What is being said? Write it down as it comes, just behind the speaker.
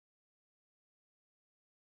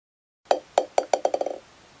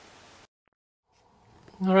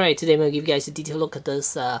Alright, today I'm going to give you guys a detailed look at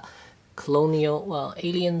this Aliens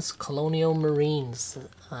Colonial Marines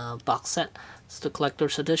box set. It's the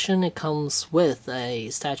collector's edition. It comes with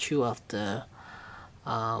a statue of the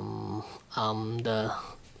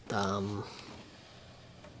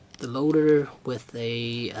loader with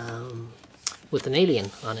with an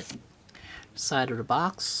alien on it. Side of the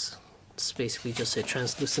box, it's basically just a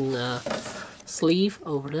translucent sleeve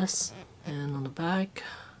over this, and on the back,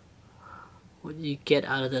 what you get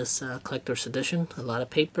out of this collector's edition: a lot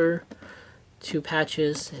of paper, 2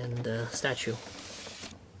 patches, and a statue.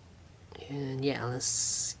 And yeah,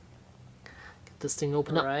 let's get this thing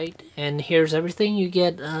open up. Right, and here's everything you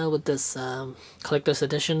get with this collector's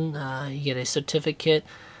edition. You get a certificate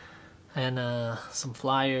and some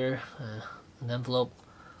flyer, an envelope,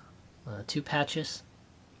 2 patches,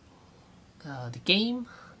 the game,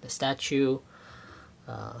 the statue,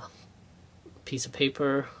 piece of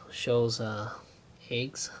paper shows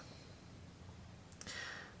eggs,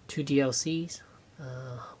 2 DLCs.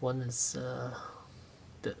 One is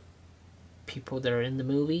the people that are in the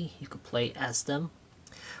movie. You could play as them.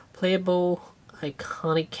 Playable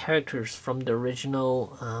iconic characters from the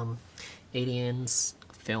original Aliens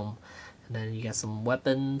film. And then you got some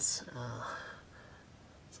weapons,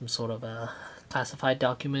 some sort of a classified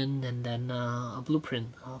document, and then a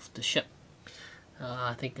blueprint of the ship.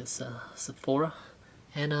 I think it's Sephora.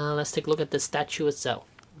 And let's take a look at the statue itself.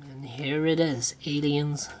 And here it is,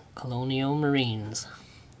 Aliens Colonial Marines.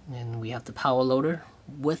 And we have the power loader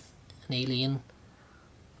with an alien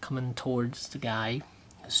coming towards the guy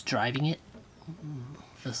who's driving it.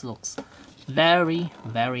 This looks very,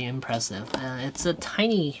 very impressive. It's a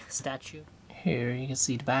tiny statue. Here you can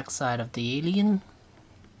see the back side of the alien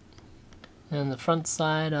and the front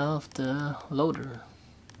side of the loader.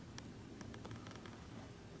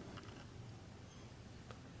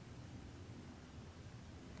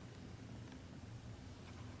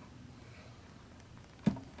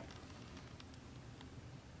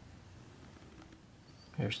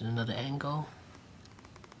 Here's another angle.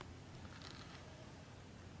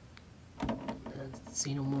 And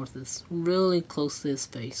Xenomorph is really close to his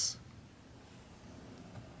face.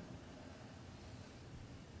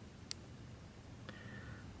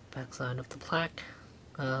 Backside of the plaque,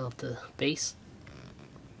 of the base.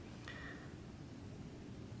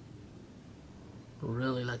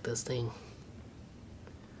 Really like this thing.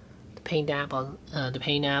 The paint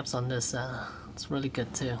apps on this, it's really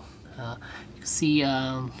good too. You can see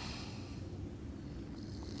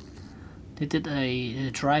they did a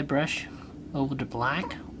dry brush over the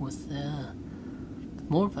black with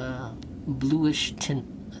more of a bluish tint,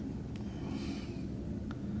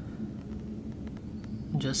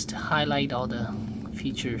 just to highlight all the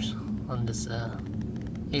features on this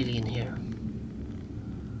alien here.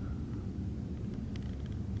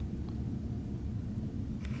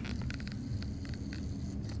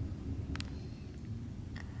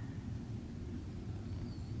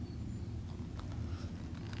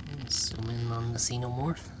 Zoom in on the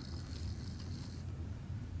Xenomorph.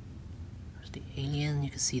 There's the alien. You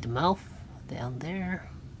can see the mouth down there.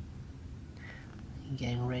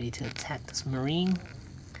 Getting ready to attack this Marine.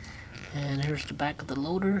 And here's the back of the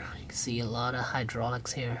loader. You can see a lot of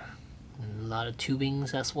hydraulics here. And a lot of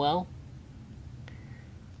tubings as well.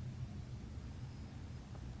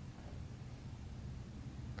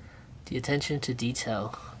 The attention to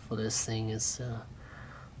detail for this thing is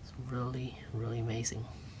really, really amazing.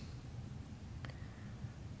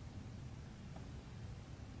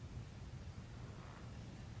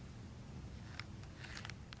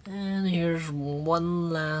 And here's one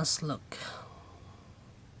last look.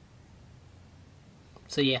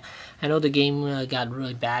 So yeah, I know the game got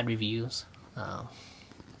really bad reviews,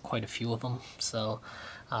 quite a few of them, so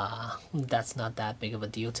that's not that big of a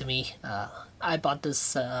deal to me. I bought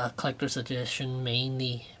this collector's edition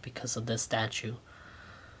mainly because of this statue,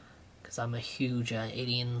 because I'm a huge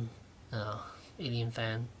alien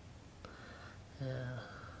fan.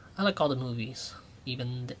 I like all the movies,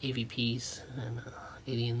 even the AVPs, and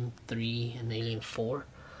Alien 3 and Alien 4.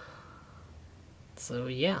 So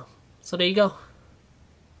yeah, so there you go.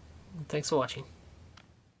 Thanks for watching.